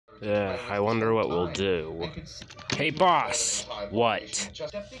I wonder what we'll do. Hey, boss! What?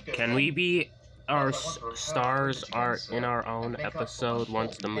 Can we be our stars in our own episode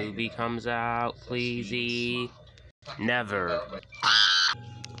once the movie comes out, pleasey? Never.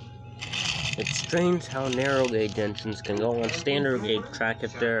 It's strange how narrow gauge engines can go on standard gauge track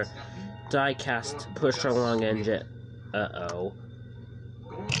if they're die-cast push-along engine. Uh-oh.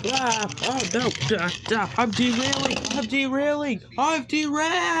 Ah! Oh no! I'm derailing! I've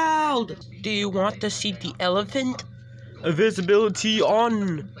derailed! Do you want to see the elephant? Visibility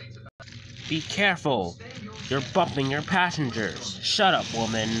on! Be careful! You're bumping your passengers. Shut up,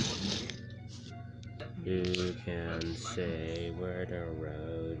 woman. You can say where the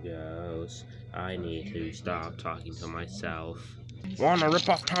road goes. I need to stop talking to myself. Wanna rip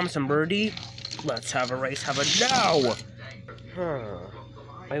off Thomas and Birdie? Let's have a race, have a no! Huh.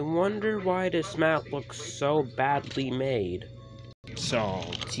 I wonder why this map looks so badly made.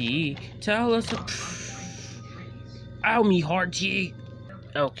 Salty, tell us Ow, me hearty!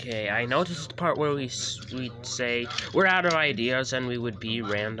 Okay, I know this is the part where we'd say we're out of ideas and we would be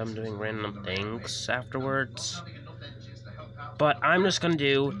doing random things afterwards. But I'm just gonna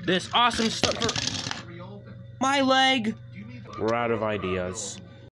do this awesome stuff for my leg! We're out of ideas.